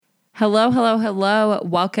Hello, hello, hello.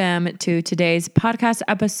 Welcome to today's podcast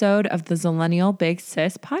episode of the Zillennial Big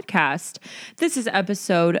Sis podcast. This is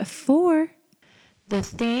episode 4. The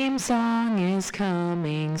theme song is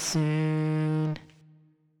coming soon.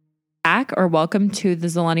 Welcome to the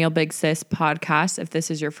Zillennial Big Sis podcast. If this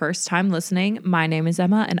is your first time listening, my name is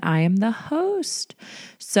Emma and I am the host.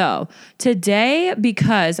 So today,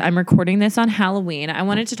 because I'm recording this on Halloween, I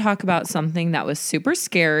wanted to talk about something that was super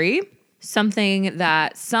scary. Something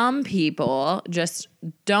that some people just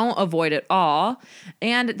don't avoid at all,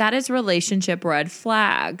 and that is relationship red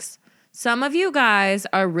flags. Some of you guys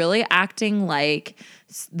are really acting like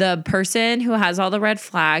the person who has all the red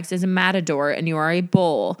flags is a matador and you are a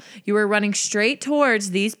bull. You are running straight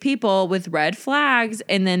towards these people with red flags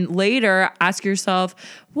and then later ask yourself,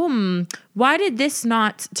 why did this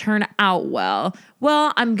not turn out well?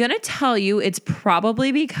 Well, I'm going to tell you it's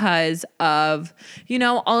probably because of,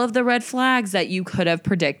 all of the red flags that you could have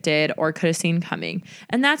predicted or could have seen coming.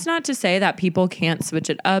 And that's not to say that people can't switch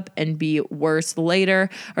it up and be worse later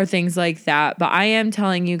or things like that. But I am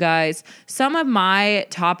telling you guys some of my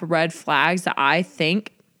top red flags that I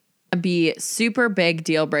think be super big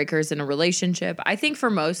deal breakers in a relationship. I think for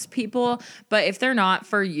most people, but if they're not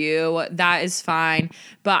for you, that is fine.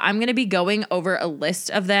 But I'm going to be going over a list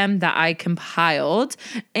of them that I compiled.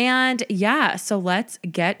 And so let's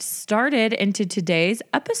get started into today's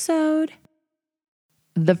episode.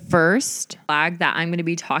 The first flag that I'm going to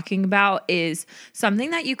be talking about is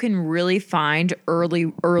something that you can really find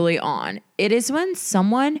early on. It is when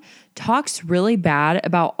someone talks really bad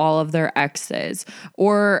about all of their exes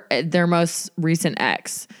or their most recent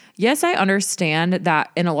ex. Yes, I understand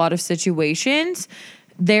that in a lot of situations,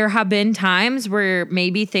 there have been times where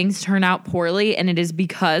maybe things turn out poorly and it is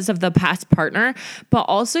because of the past partner, but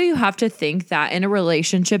also you have to think that in a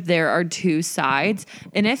relationship, there are two sides.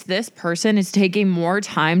 And if this person is taking more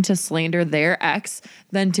time to slander their ex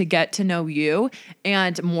than to get to know you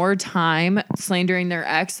and more time slandering their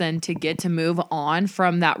ex than to get to move on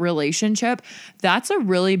from that relationship, that's a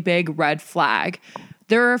really big red flag.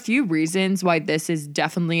 There are a few reasons why this is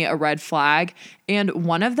definitely a red flag. And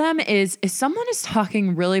one of them is if someone is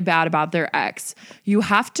talking really bad about their ex, you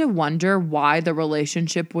have to wonder why the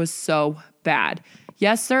relationship was so bad.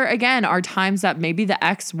 Yes, there again are times that maybe the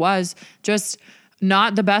ex was just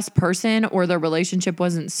not the best person or the relationship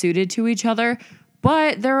wasn't suited to each other.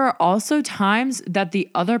 But there are also times that the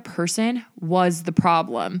other person was the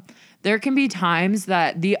problem. There can be times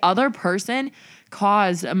that the other person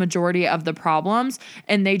caused a majority of the problems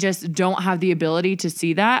and they just don't have the ability to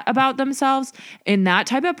see that about themselves. And that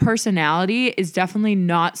type of personality is definitely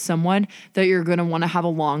not someone that you're going to want to have a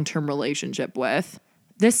long-term relationship with.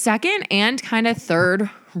 The second and kind of third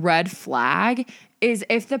red flag is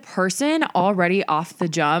if the person already off the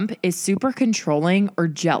jump is super controlling or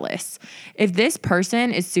jealous. If this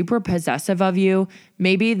person is super possessive of you,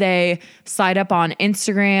 maybe they slide up on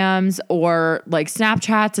Instagrams or like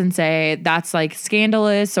Snapchats and say that's like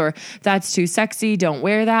scandalous or that's too sexy, don't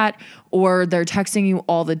wear that. Or they're texting you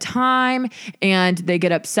all the time and they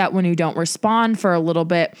get upset when you don't respond for a little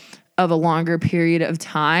bit of a longer period of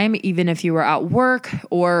time, even if you were at work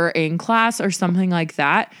or in class or something like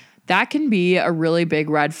that. That can be a really big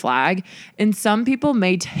red flag. And some people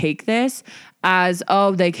may take this as,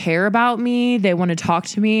 they care about me, they want to talk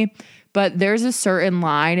to me. But there's a certain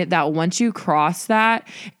line that once you cross that,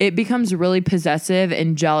 it becomes really possessive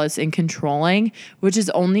and jealous and controlling, which is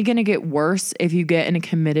only going to get worse if you get in a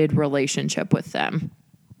committed relationship with them.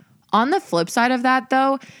 On the flip side of that,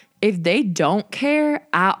 though, if they don't care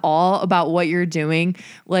at all about what you're doing,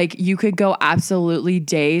 like you could go absolutely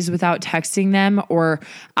days without texting them or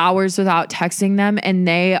hours without texting them and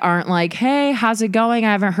they aren't like, hey, how's it going?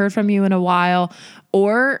 I haven't heard from you in a while.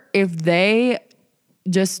 Or if they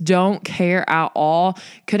just don't care at all,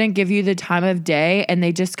 couldn't give you the time of day and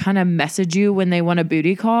they just kind of message you when they want a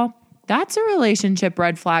booty call, that's a relationship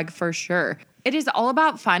red flag for sure. It is all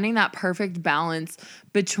about finding that perfect balance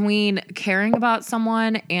between caring about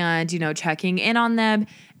someone and, checking in on them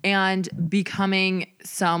and becoming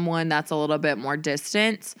someone that's a little bit more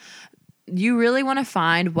distant. You really want to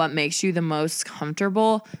find what makes you the most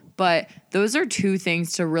comfortable, but those are two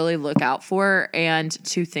things to really look out for and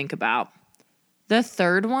to think about. The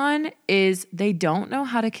third one is they don't know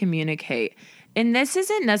how to communicate. And this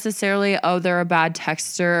isn't necessarily, they're a bad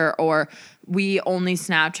texter or we only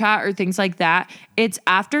Snapchat or things like that. It's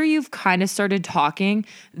after you've kind of started talking,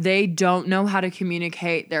 they don't know how to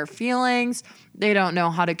communicate their feelings. They don't know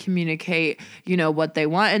how to communicate, what they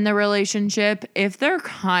want in the relationship. If they're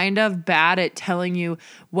kind of bad at telling you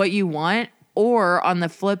what you want, or on the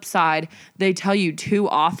flip side, they tell you too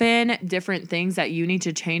often different things that you need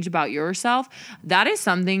to change about yourself, that is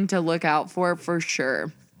something to look out for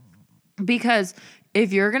sure. Because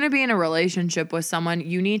if you're going to be in a relationship with someone,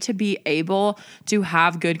 you need to be able to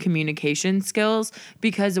have good communication skills,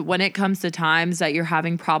 because when it comes to times that you're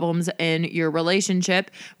having problems in your relationship,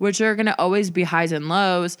 which are going to always be highs and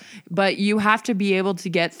lows, but you have to be able to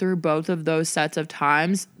get through both of those sets of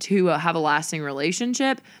times to have a lasting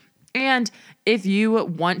relationship. And if you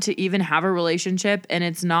want to even have a relationship and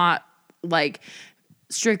it's not like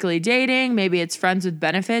strictly dating, maybe it's friends with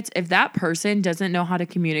benefits, if that person doesn't know how to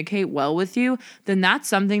communicate well with you, then that's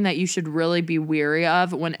something that you should really be wary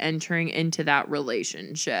of when entering into that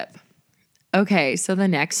relationship. Okay, so the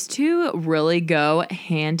next two really go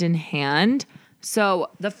hand in hand. So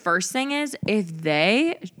the first thing is, if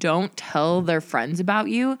they don't tell their friends about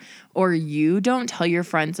you, or you don't tell your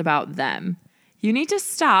friends about them, you need to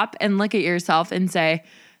stop and look at yourself and say,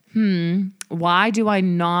 why do I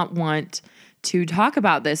not want to talk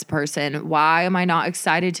about this person? Why am I not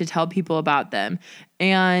excited to tell people about them?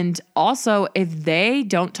 And also, if they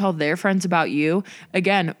don't tell their friends about you,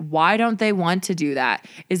 again, why don't they want to do that?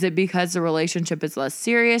 Is it because the relationship is less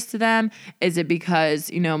serious to them? Is it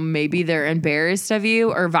because, maybe they're embarrassed of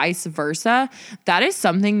you, or vice versa? That is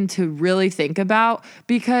something to really think about,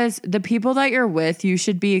 because the people that you're with, you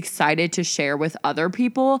should be excited to share with other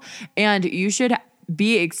people, and you should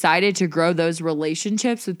be excited to grow those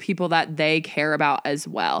relationships with people that they care about as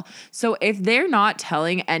well. So if they're not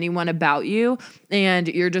telling anyone about you and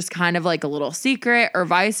you're just kind of like a little secret, or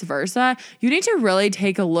vice versa, you need to really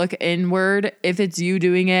take a look inward if it's you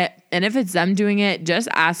doing it. And if it's them doing it, just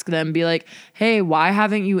ask them, be like, hey, why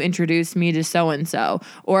haven't you introduced me to so-and-so?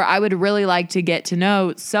 Or I would really like to get to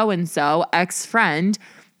know so-and-so, ex-friend.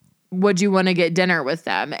 Would you want to get dinner with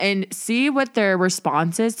them? And see what their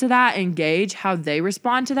response is to that, and gauge how they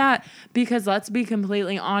respond to that. Because let's be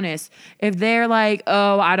completely honest, if they're like,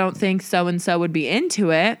 oh, I don't think so-and-so would be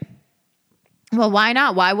into it, well, why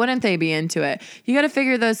not? Why wouldn't they be into it? You got to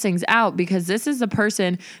figure those things out, because this is a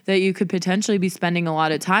person that you could potentially be spending a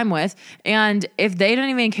lot of time with. And if they don't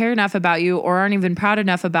even care enough about you, or aren't even proud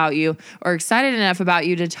enough about you, or excited enough about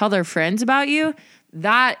you to tell their friends about you,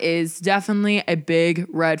 that is definitely a big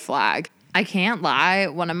red flag. I can't lie.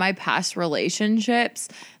 One of my past relationships,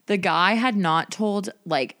 the guy had not told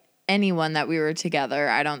anyone that we were together,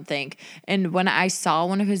 I don't think. And when I saw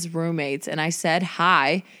one of his roommates and I said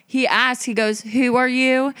hi, he goes, who are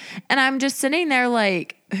you? And I'm just sitting there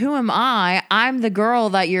like, who am I? I'm the girl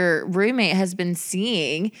that your roommate has been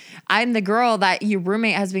seeing. I'm the girl that your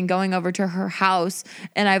roommate has been going over to her house,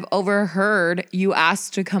 and I've overheard you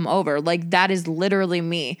ask to come over. Like, that is literally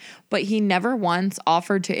me. But he never once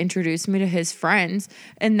offered to introduce me to his friends.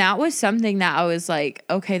 And that was something that I was like,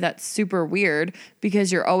 okay, that's super weird,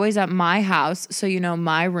 because you're always at my house. So,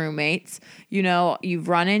 my roommates, you've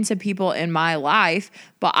run into people in my life,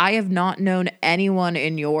 but I have not known anyone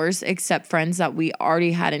in yours except friends that we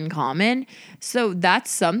already had in common. So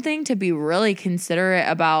that's something to be really considerate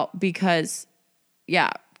about, because,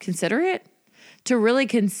 to really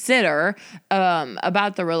consider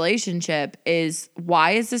about the relationship is,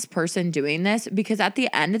 why is this person doing this? Because at the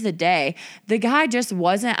end of the day, the guy just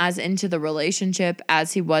wasn't as into the relationship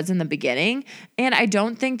as he was in the beginning. And I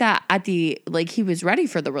don't think that he was ready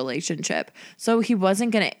for the relationship. So he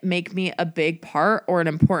wasn't going to make me a big part or an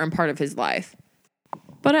important part of his life.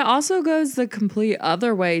 But it also goes the complete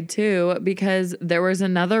other way too, because there was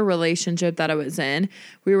another relationship that I was in.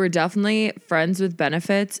 We were definitely friends with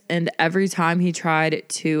benefits, and every time he tried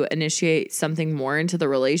to initiate something more into the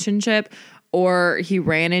relationship, or he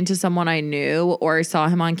ran into someone I knew, or I saw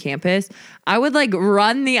him on campus, I would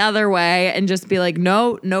run the other way and just be like,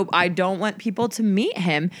 nope, I don't want people to meet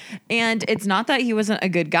him. And it's not that he wasn't a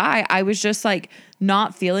good guy. I was just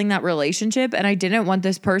not feeling that relationship, and I didn't want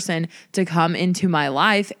this person to come into my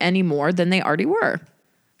life any more than they already were.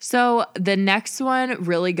 So the next one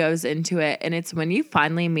really goes into it, and it's when you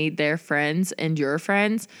finally meet their friends and your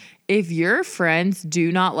friends. If your friends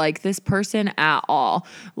do not like this person at all,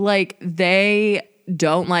 they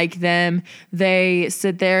don't like them, they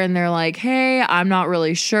sit there and they're like, hey, I'm not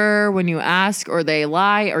really sure when you ask, or they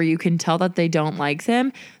lie, or you can tell that they don't like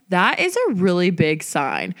them, that is a really big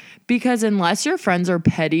sign, because unless your friends are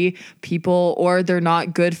petty people or they're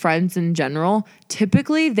not good friends in general,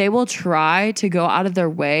 typically they will try to go out of their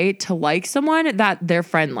way to like someone that their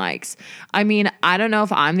friend likes. I mean, I don't know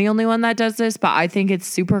if I'm the only one that does this, but I think it's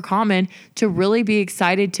super common to really be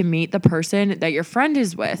excited to meet the person that your friend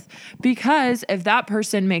is with, because if that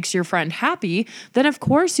person makes your friend happy, then of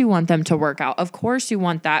course you want them to work out. Of course you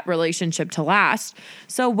want that relationship to last.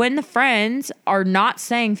 So when the friends are not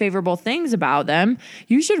saying favorable things about them,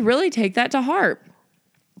 you should really take that to heart.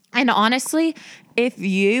 And honestly, if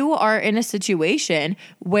you are in a situation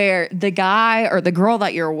where the guy or the girl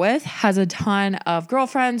that you're with has a ton of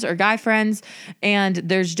girlfriends or guy friends and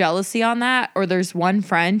there's jealousy on that, or there's one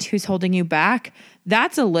friend who's holding you back,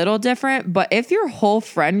 that's a little different. But if your whole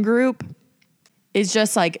friend group is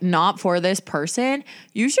just like not for this person,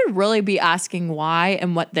 you should really be asking why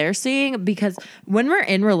and what they're seeing, because when we're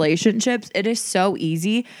in relationships, it is so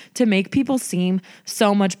easy to make people seem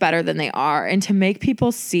so much better than they are, and to make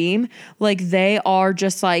people seem like they are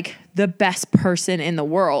just like the best person in the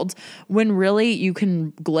world, when really you can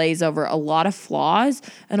glaze over a lot of flaws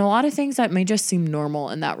and a lot of things that may just seem normal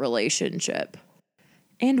in that relationship.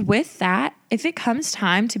 And with that, if it comes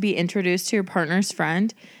time to be introduced to your partner's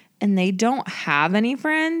friend and they don't have any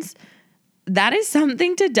friends, that is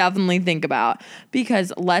something to definitely think about,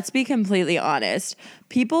 because let's be completely honest,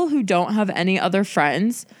 people who don't have any other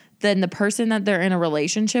friends than the person that they're in a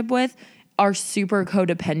relationship with are super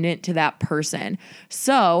codependent to that person.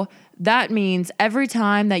 So that means every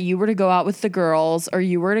time that you were to go out with the girls, or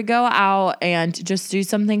you were to go out and just do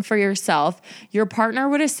something for yourself, your partner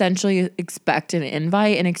would essentially expect an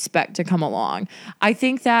invite and expect to come along. I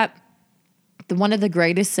think that one of the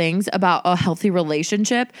greatest things about a healthy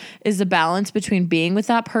relationship is the balance between being with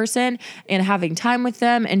that person and having time with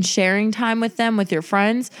them and sharing time with them with your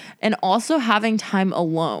friends, and also having time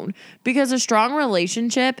alone. Because a strong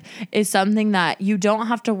relationship is something that you don't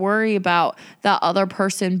have to worry about that other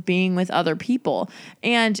person being with other people.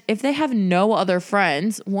 And if they have no other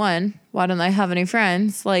friends, one, why don't they have any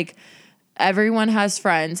friends? Like, everyone has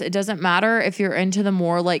friends. It doesn't matter if you're into the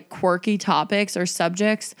more like quirky topics or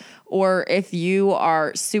subjects, or if you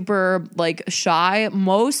are super like shy.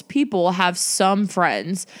 Most people have some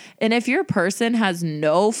friends. And if your person has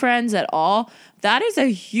no friends at all, that is a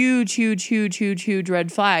huge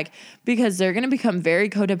red flag, because they're going to become very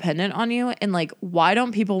codependent on you. And like, why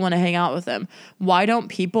don't people want to hang out with them? Why don't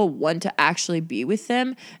people want to actually be with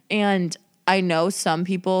them? And I know some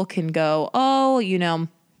people can go, oh, you know,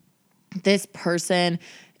 this person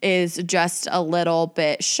is just a little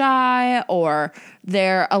bit shy, or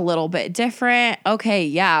they're a little bit different. Okay,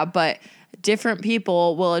 yeah, but different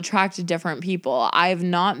people will attract different people. I've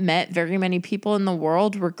not met very many people in the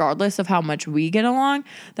world, regardless of how much we get along,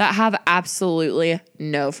 that have absolutely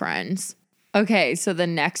no friends. Okay, so the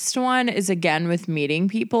next one is again with meeting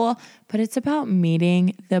people, but it's about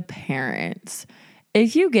meeting the parents.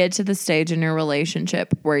 If you get to the stage in your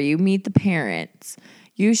relationship where you meet the parents,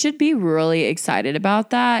 you should be really excited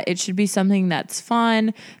about that. It should be something that's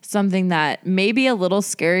fun, something that may be a little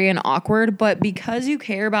scary and awkward, but because you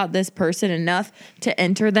care about this person enough to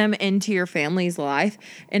enter them into your family's life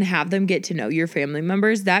and have them get to know your family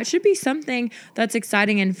members, that should be something that's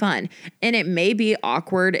exciting and fun. And it may be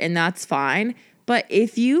awkward, and that's fine. But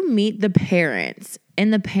if you meet the parents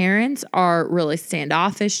and the parents are really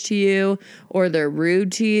standoffish to you, or they're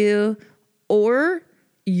rude to you, or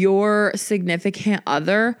your significant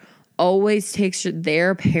other always takes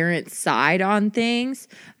their parents' side on things,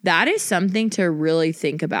 that is something to really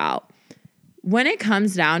think about. When it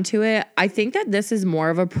comes down to it, I think that this is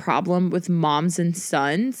more of a problem with moms and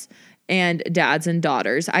sons and dads and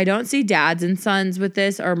daughters. I don't see dads and sons with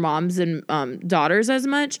this, or moms and daughters as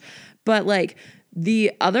much, but like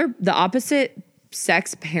the opposite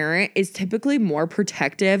sex parent is typically more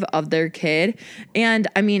protective of their kid. And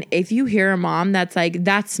I mean, if you hear a mom that's like,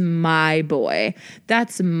 that's my boy,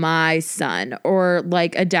 that's my son, or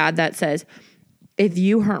like a dad that says, if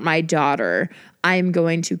you hurt my daughter, I'm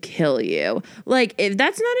going to kill you. Like, if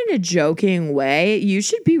that's not in a joking way, you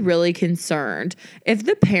should be really concerned. If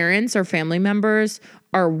the parents or family members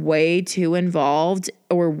are way too involved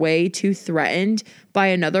or way too threatened by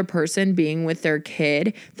another person being with their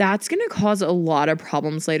kid, that's going to cause a lot of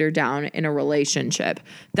problems later down in a relationship.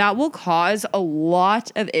 That will cause a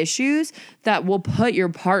lot of issues that will put your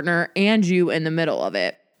partner and you in the middle of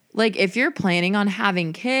it. Like, if you're planning on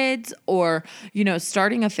having kids or, you know,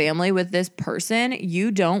 starting a family with this person,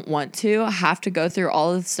 you don't want to have to go through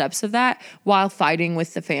all of the steps of that while fighting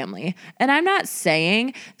with the family. And I'm not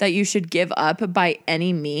saying that you should give up by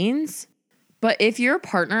any means, But if your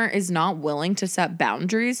partner is not willing to set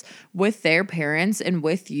boundaries with their parents and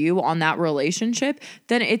with you on that relationship,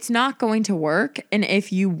 then it's not going to work. And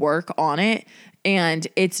if you work on it and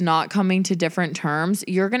it's not coming to different terms,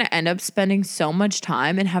 you're going to end up spending so much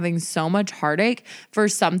time and having so much heartache for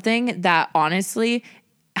something that honestly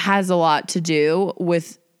has a lot to do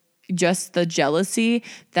with just the jealousy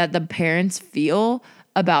that the parents feel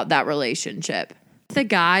about that relationship. The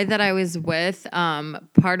guy that I was with,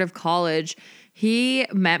 part of college, he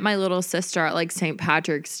met my little sister at like St.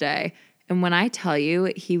 Patrick's Day. And when I tell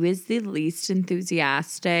you, he was the least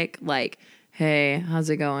enthusiastic, like, hey, how's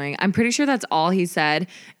it going? I'm pretty sure that's all he said.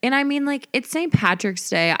 And I mean, like, it's St. Patrick's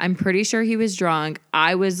Day. I'm pretty sure he was drunk.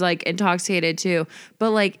 I was like intoxicated too.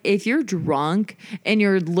 But like, if you're drunk and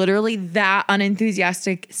you're literally that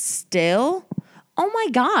unenthusiastic still, oh my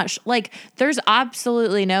gosh, like there's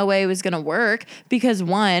absolutely no way it was going to work because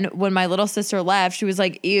one, when my little sister left, she was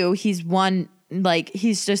like, ew, he's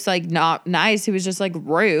just like not nice. He was just like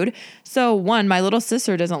rude. So one, my little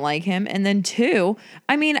sister doesn't like him. And then two,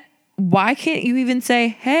 I mean, why can't you even say,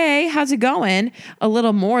 hey, how's it going? A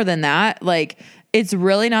little more than that. Like it's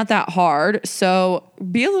really not that hard. So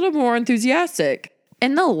be a little more enthusiastic.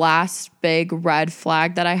 And the last big red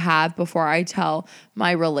flag that I have before I tell my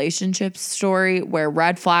relationship story, where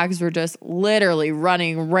red flags were just literally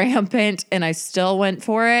running rampant and I still went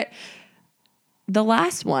for it. The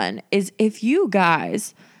last one is if you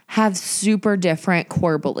guys have super different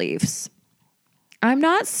core beliefs. I'm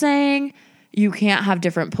not saying you can't have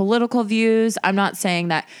different political views. I'm not saying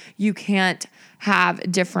that you can't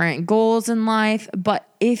have different goals in life, but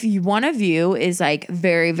if one of you is like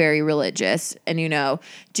very, very religious and you know,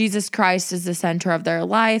 Jesus Christ is the center of their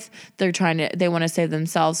life, they want to save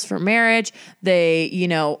themselves for marriage. They, you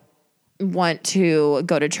know, want to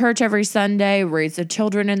go to church every Sunday, raise the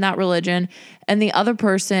children in that religion. And the other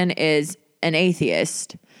person is an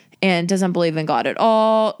atheist and doesn't believe in God at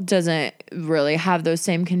all, doesn't really have those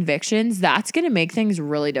same convictions. That's going to make things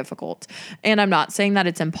really difficult. And I'm not saying that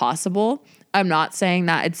it's impossible. I'm not saying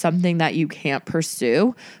that it's something that you can't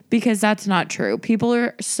pursue because that's not true. People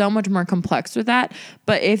are so much more complex with that.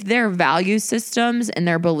 But if their value systems and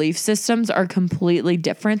their belief systems are completely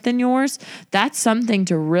different than yours, that's something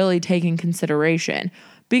to really take in consideration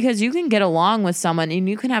because you can get along with someone and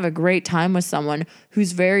you can have a great time with someone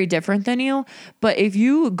who's very different than you. But if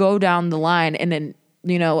you go down the line and then,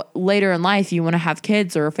 you know, later in life, you want to have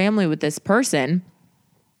kids or a family with this person,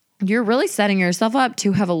 you're really setting yourself up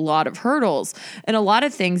to have a lot of hurdles and a lot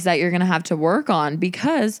of things that you're going to have to work on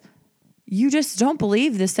because you just don't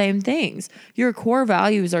believe the same things. Your core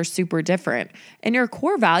values are super different and your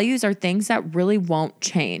core values are things that really won't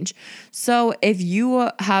change. So if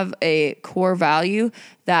you have a core value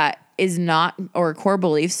that is not, or a core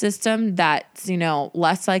belief system that's, you know,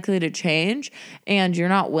 less likely to change and you're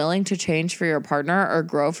not willing to change for your partner or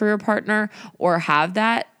grow for your partner or have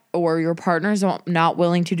that, or your partner's not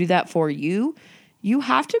willing to do that for you, you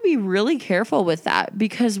have to be really careful with that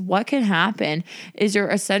because what can happen is you're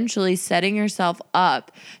essentially setting yourself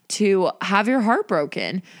up to have your heart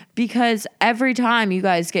broken because every time you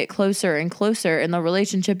guys get closer and closer and the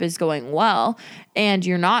relationship is going well and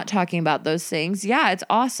you're not talking about those things, yeah, it's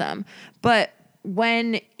awesome. But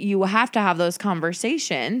when you have to have those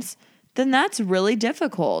conversations, then that's really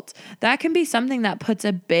difficult. That can be something that puts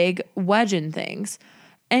a big wedge in things.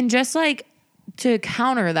 And just like to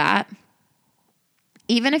counter that,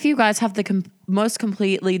 even if you guys have the most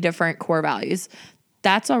completely different core values,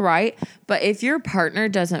 that's all right. But if your partner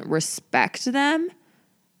doesn't respect them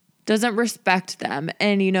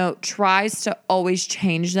and, you know, tries to always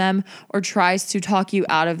change them or tries to talk you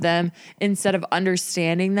out of them instead of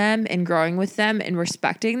understanding them and growing with them and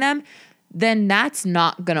respecting them, then that's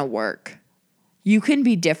not going to work. You can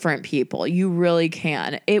be different people. You really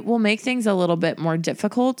can. It will make things a little bit more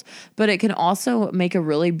difficult, but it can also make a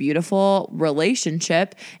really beautiful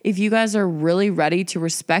relationship if you guys are really ready to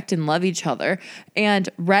respect and love each other and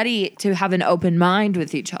ready to have an open mind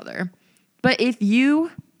with each other. But if you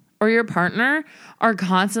or your partner are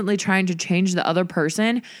constantly trying to change the other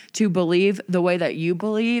person to believe the way that you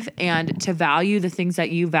believe and to value the things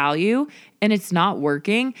that you value, and it's not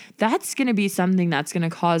working, that's going to be something that's going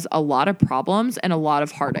to cause a lot of problems and a lot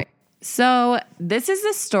of heartache. So this is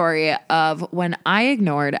the story of when I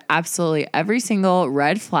ignored absolutely every single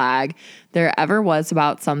red flag there ever was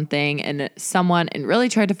about something and someone and really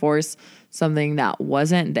tried to force something that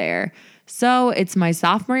wasn't there. So it's my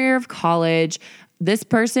sophomore year of college. This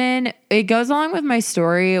person, it goes along with my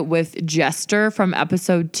story with Jester from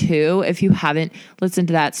episode 2. If you haven't listened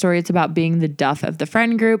to that story, it's about being the duff of the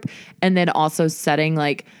friend group and then also setting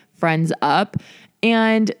like friends up.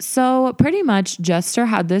 And so pretty much Jester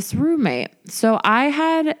had this roommate. So I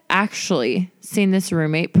had actually seen this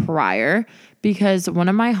roommate prior because one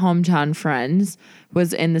of my hometown friends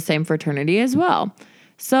was in the same fraternity as well.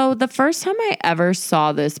 So the first time I ever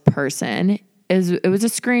saw this person it was a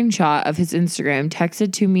screenshot of his Instagram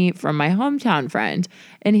texted to me from my hometown friend.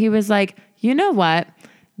 And he was like, you know what?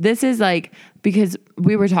 This is like, because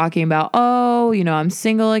we were talking about, I'm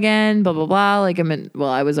single again, blah, blah,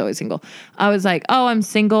 blah. I was always single. I was like, I'm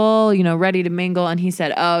single, ready to mingle. And he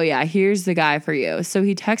said, oh yeah, here's the guy for you. So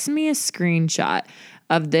he texted me a screenshot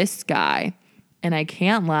of this guy. And I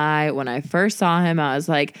can't lie, when I first saw him, I was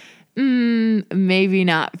like, maybe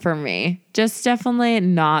not for me. Just definitely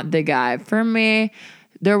not the guy for me.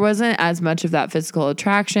 There wasn't as much of that physical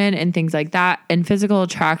attraction and things like that. And physical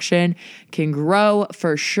attraction can grow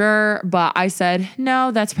for sure. But I said,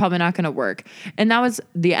 no, that's probably not going to work. And that was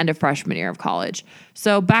the end of freshman year of college.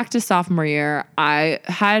 So back to sophomore year, I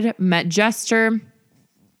had met Jester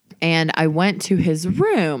and I went to his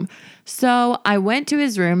room. So I went to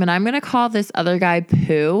his room, and I'm going to call this other guy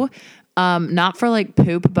Pooh. Not for like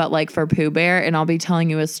poop, but like for Pooh Bear. And I'll be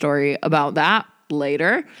telling you a story about that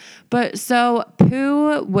later. But so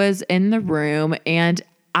Pooh was in the room, and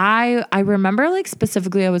I remember like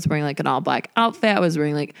specifically I was wearing like an all black outfit. I was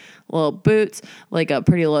wearing like little boots, like a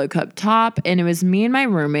pretty low cut top. And it was me and my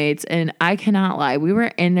roommates. And I cannot lie, we were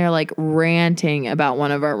in there like ranting about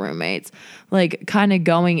one of our roommates, like kind of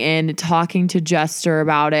going in, talking to Jester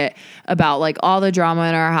about it, about like all the drama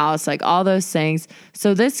in our house, like all those things.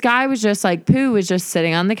 So this guy was just like, Pooh was just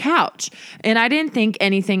sitting on the couch. And I didn't think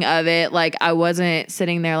anything of it. Like I wasn't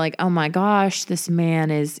sitting there like, oh my gosh, this man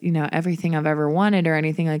is, everything I've ever wanted or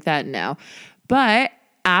anything like that. No. But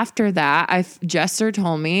after that, Jester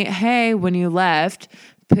told me, hey, when you left,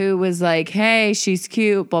 Pooh was like, hey, she's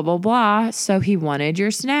cute, blah, blah, blah. So he wanted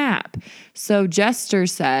your snap. So Jester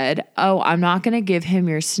said, oh, I'm not going to give him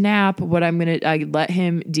your snap. What I let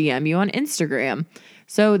him DM you on Instagram.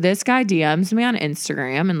 So this guy DMs me on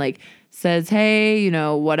Instagram and like says, hey,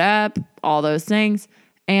 what up? All those things.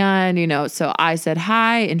 And, so I said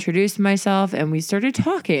hi, introduced myself, and we started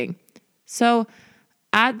talking. So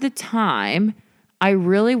at the time, I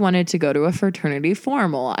really wanted to go to a fraternity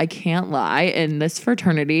formal. I can't lie. And this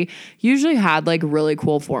fraternity usually had like really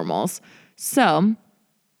cool formals. So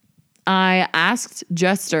I asked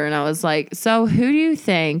Jester and I was like, so who do you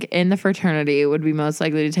think in the fraternity would be most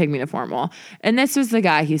likely to take me to formal? And this was the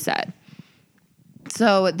guy he said.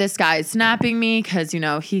 So this guy is snapping me because,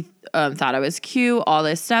 he thought I was cute, all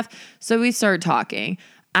this stuff. So we started talking.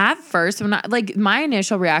 At first, my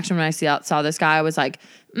initial reaction when I saw this guy was like,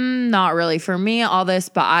 not really for me, all this,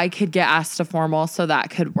 but I could get asked to formal, so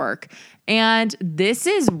that could work. And this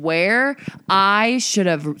is where I should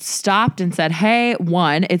have stopped and said, hey,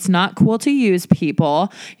 one, it's not cool to use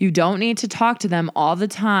people. You don't need to talk to them all the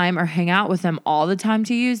time or hang out with them all the time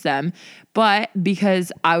to use them. But because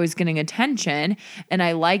I was getting attention and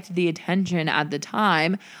I liked the attention at the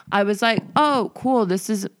time, I was like, oh, cool, this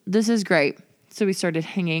is great. So we started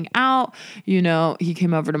hanging out, he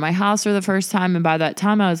came over to my house for the first time. And by that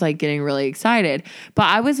time I was like getting really excited, but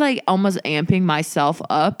I was like almost amping myself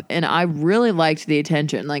up and I really liked the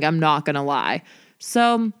attention. Like, I'm not going to lie.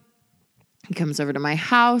 So he comes over to my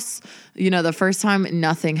house, the first time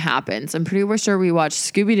nothing happens. I'm pretty sure we watched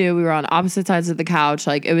Scooby-Doo. We were on opposite sides of the couch.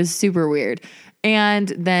 Like, it was super weird. And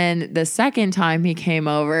then the second time he came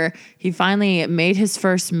over, he finally made his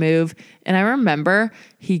first move. And I remember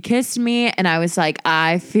he kissed me and I was like,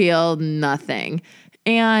 I feel nothing.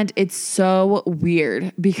 And it's so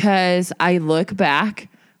weird because I look back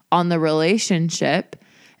on the relationship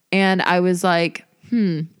and I was like,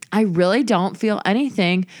 I really don't feel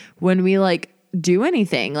anything when we like do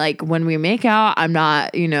anything. Like when we make out, I'm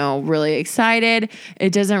not, really excited.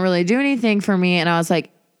 It doesn't really do anything for me. And I was like,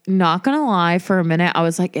 not gonna lie, for a minute, I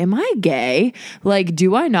was like, am I gay? Like,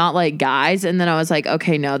 do I not like guys? And then I was like,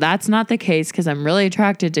 okay, no, that's not the case because I'm really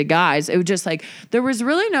attracted to guys. It was just like, there was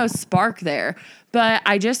really no spark there. But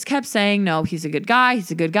I just kept saying, no, he's a good guy. He's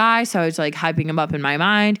a good guy. So I was like hyping him up in my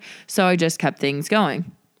mind. So I just kept things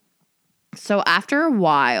going. So after a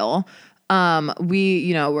while,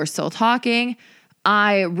 we, we're still talking.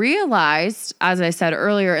 I realized, as I said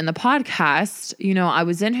earlier in the podcast, I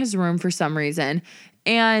was in his room for some reason.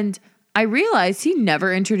 And I realized he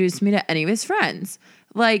never introduced me to any of his friends.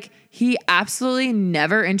 Like, he absolutely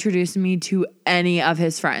never introduced me to any of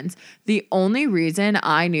his friends. The only reason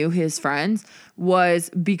I knew his friends was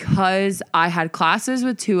because I had classes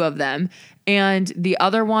with two of them, and the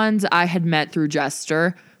other ones I had met through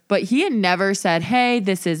Jester. But he had never said, hey,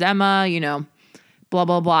 this is Emma, blah,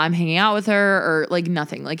 blah, blah, I'm hanging out with her, or like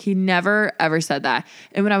nothing. Like he never ever said that.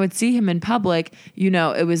 And when I would see him in public,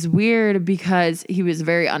 it was weird because he was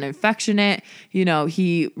very unaffectionate.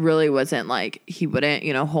 He really wasn't like, he wouldn't,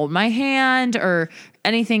 hold my hand or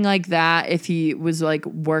anything like that. If he was like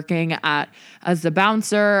working as the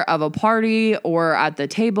bouncer of a party or at the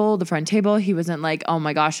table, the front table, he wasn't like, oh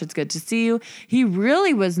my gosh, it's good to see you. He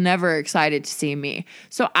really was never excited to see me.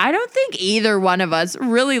 So I don't think either one of us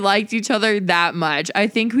really liked each other that much. I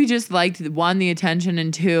think we just liked, one, the attention,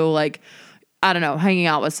 and two, like, I don't know, hanging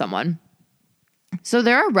out with someone. So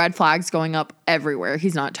there are red flags going up everywhere.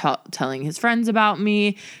 He's not telling his friends about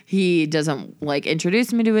me. He doesn't like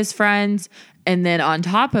introduce me to his friends. And then on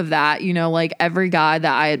top of that, like every guy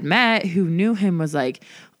that I had met who knew him was like,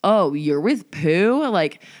 oh, you're with Pooh?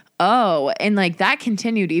 Like, oh, and like that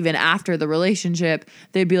continued even after the relationship.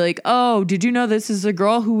 They'd be like, oh, did you know this is a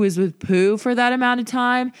girl who was with Pooh for that amount of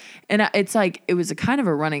time? And it's like, it was a kind of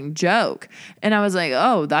a running joke. And I was like,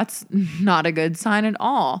 oh, that's not a good sign at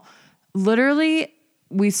all. Literally,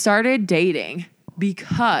 we started dating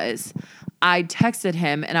because I texted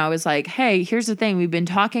him and I was like, hey, here's the thing. We've been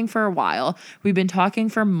talking for a while. We've been talking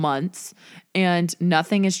for months and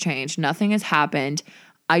nothing has changed. Nothing has happened.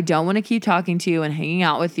 I don't want to keep talking to you and hanging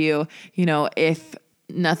out with you, if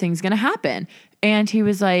nothing's going to happen. And he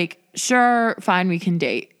was like, sure, fine, we can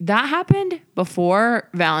date. That happened before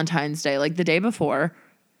Valentine's Day, like the day before.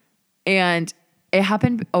 And it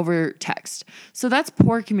happened over text. So that's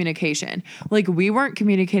poor communication. Like we weren't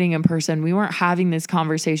communicating in person. We weren't having these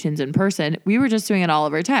conversations in person. We were just doing it all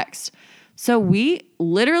over text. So we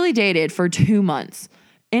literally dated for 2 months.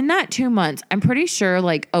 In that 2 months, I'm pretty sure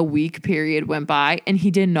like a week period went by and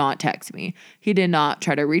he did not text me. He did not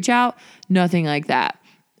try to reach out, nothing like that.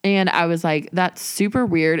 And I was like, that's super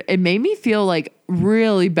weird. It made me feel like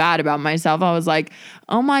really bad about myself. I was like,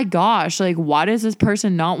 oh my gosh, like, why does this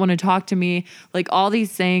person not want to talk to me? Like all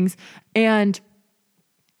these things. And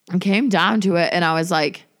it came down to it. And I was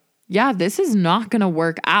like, yeah, this is not going to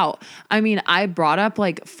work out. I mean, I brought up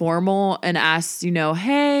like formal and asked,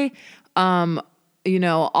 hey,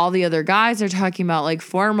 all the other guys are talking about like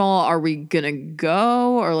formal. Are we going to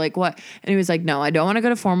go or like what? And he was like, no, I don't want to go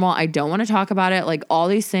to formal. I don't want to talk about it. Like all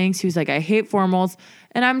these things. He was like, I hate formals.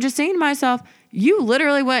 And I'm just saying to myself, you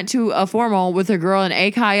literally went to a formal with a girl in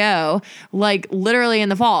AKO, like literally in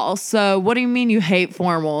the fall. So what do you mean you hate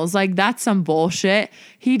formals? Like that's some bullshit.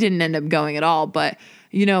 He didn't end up going at all. But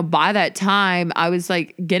by that time I was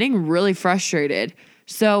like getting really frustrated.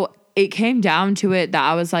 So it came down to it that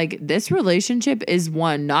I was like, this relationship is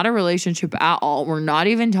not a relationship at all. We're not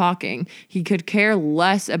even talking. He could care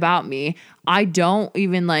less about me. I don't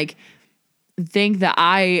even like think that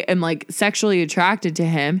I am like sexually attracted to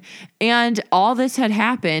him. And all this had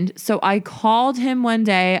happened. So I called him one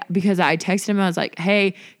day because I texted him. I was like,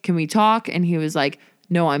 hey, can we talk? And he was like,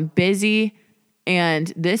 no, I'm busy.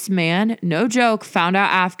 And this man, no joke, found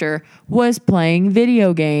out after, was playing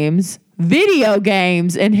video games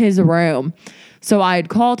in his room. So I had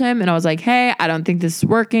called him and I was like, hey, I don't think this is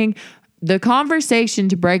working. The conversation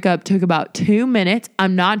to break up took about 2 minutes.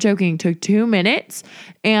 I'm not joking. It took 2 minutes.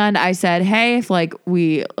 And I said, hey, if like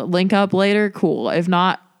we link up later, cool. If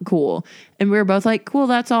not, cool. And we were both like, cool,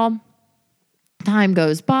 that's all. Time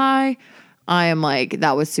goes by. I am like,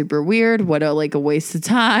 that was super weird. What a waste of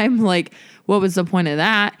time. Like, what was the point of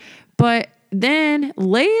that? But then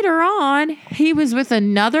later on, he was with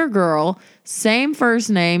another girl, same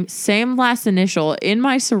first name, same last initial in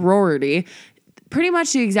my sorority. Pretty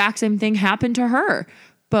much the exact same thing happened to her.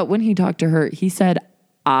 But when he talked to her, he said,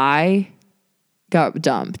 I got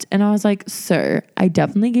dumped. And I was like, sir, I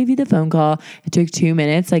definitely gave you the phone call. It took 2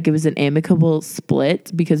 minutes. Like it was an amicable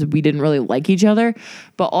split because we didn't really like each other.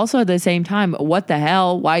 But also at the same time, what the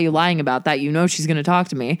hell? Why are you lying about that? She's going to talk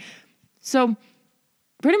to me. So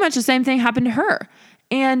pretty much the same thing happened to her.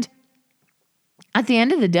 And at the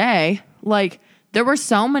end of the day, like there were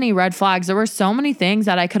so many red flags. There were so many things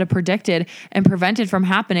that I could have predicted and prevented from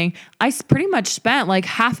happening. I pretty much spent like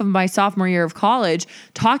half of my sophomore year of college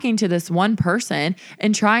talking to this one person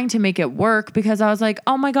and trying to make it work because I was like,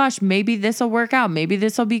 oh my gosh, maybe this will work out. Maybe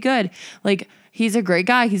this will be good. Like he's a great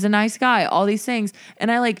guy. He's a nice guy, all these things.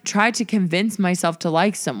 And I like tried to convince myself to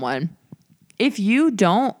like someone. If you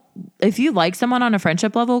like someone on a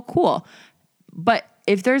friendship level, cool. But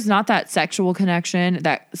if there's not that sexual connection,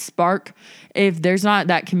 that spark, if there's not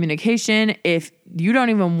that communication, if you don't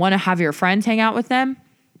even want to have your friends hang out with them,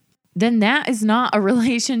 then that is not a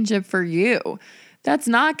relationship for you. That's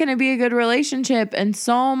not going to be a good relationship. And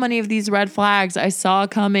so many of these red flags I saw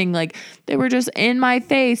coming, like they were just in my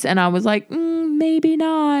face. And I was like, maybe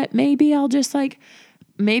not. Maybe I'll just like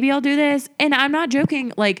maybe I'll do this. And I'm not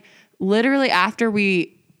joking. Like literally after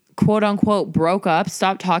we quote unquote broke up,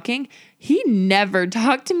 stopped talking, he never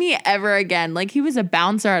talked to me ever again. Like he was a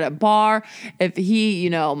bouncer at a bar. If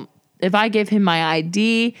if I gave him my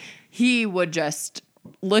ID, he would just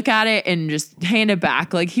look at it and just hand it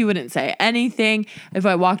back. Like he wouldn't say anything. If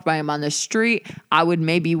I walked by him on the street, I would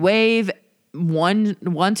maybe wave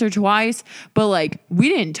once or twice, but like we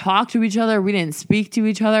didn't talk to each other. We didn't speak to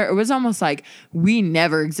each other. It was almost like we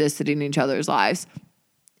never existed in each other's lives.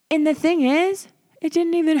 And the thing is, it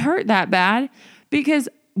didn't even hurt that bad because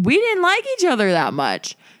we didn't like each other that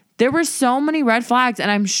much. There were so many red flags,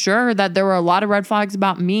 and I'm sure that there were a lot of red flags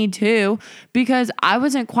about me too, because I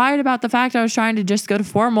wasn't quiet about the fact I was trying to just go to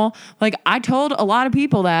formal. Like I told a lot of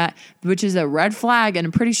people that, which is a red flag and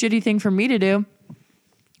a pretty shitty thing for me to do.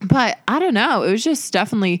 But I don't know. It was just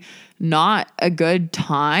definitely not a good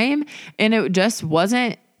time, and it just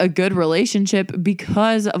wasn't a good relationship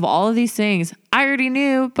because of all of these things I already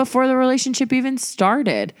knew before the relationship even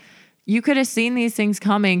started. You could have seen these things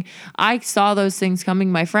coming. I saw those things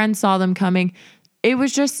coming. My friends saw them coming. It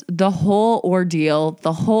was just the whole ordeal,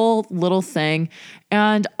 the whole little thing.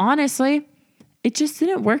 And honestly, it just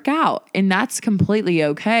didn't work out. And that's completely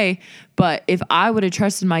okay. But if I would have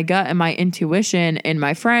trusted my gut and my intuition and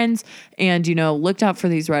my friends and, looked out for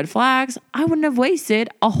these red flags, I wouldn't have wasted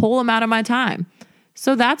a whole amount of my time.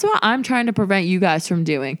 So that's what I'm trying to prevent you guys from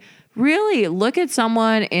doing. Really look at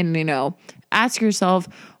someone and, ask yourself,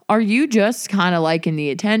 are you just kind of liking the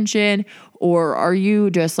attention, or are you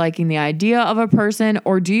just liking the idea of a person,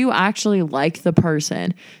 or do you actually like the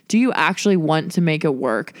person? Do you actually want to make it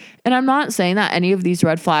work? And I'm not saying that any of these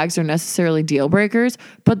red flags are necessarily deal breakers,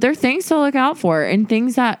 but they're things to look out for and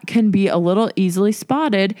things that can be a little easily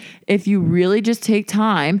spotted if you really just take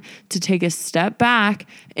time to take a step back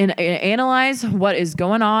and analyze what is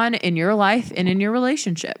going on in your life and in your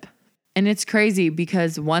relationship. And it's crazy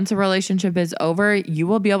because once a relationship is over, you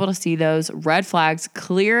will be able to see those red flags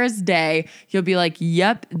clear as day. You'll be like,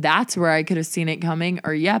 yep, that's where I could have seen it coming.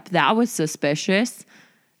 Or yep, that was suspicious.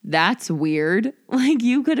 That's weird. Like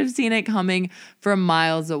you could have seen it coming from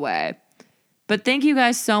miles away. But thank you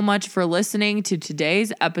guys so much for listening to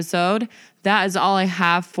today's episode. That is all I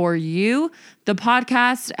have for you. The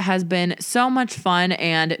podcast has been so much fun,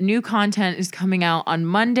 and new content is coming out on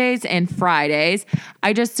Mondays and Fridays.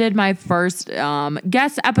 I just did my first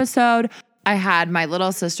guest episode. I had my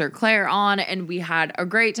little sister Claire on, and we had a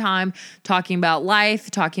great time talking about life,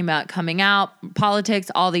 talking about coming out, politics,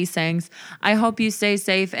 all these things. I hope you stay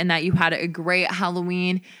safe and that you had a great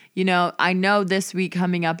Halloween. I know this week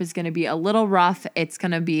coming up is going to be a little rough. It's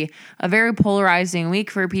going to be a very polarizing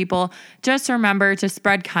week for people. Just remember to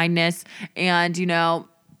spread kindness and,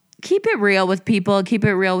 keep it real with people, keep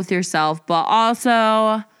it real with yourself, but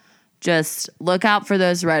also just look out for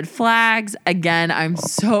those red flags. Again, I'm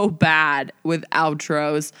so bad with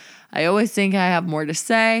outros. I always think I have more to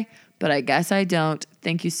say, but I guess I don't.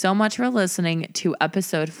 Thank you so much for listening to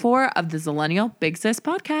episode 4 of the Zillennial Big Sis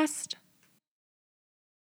podcast.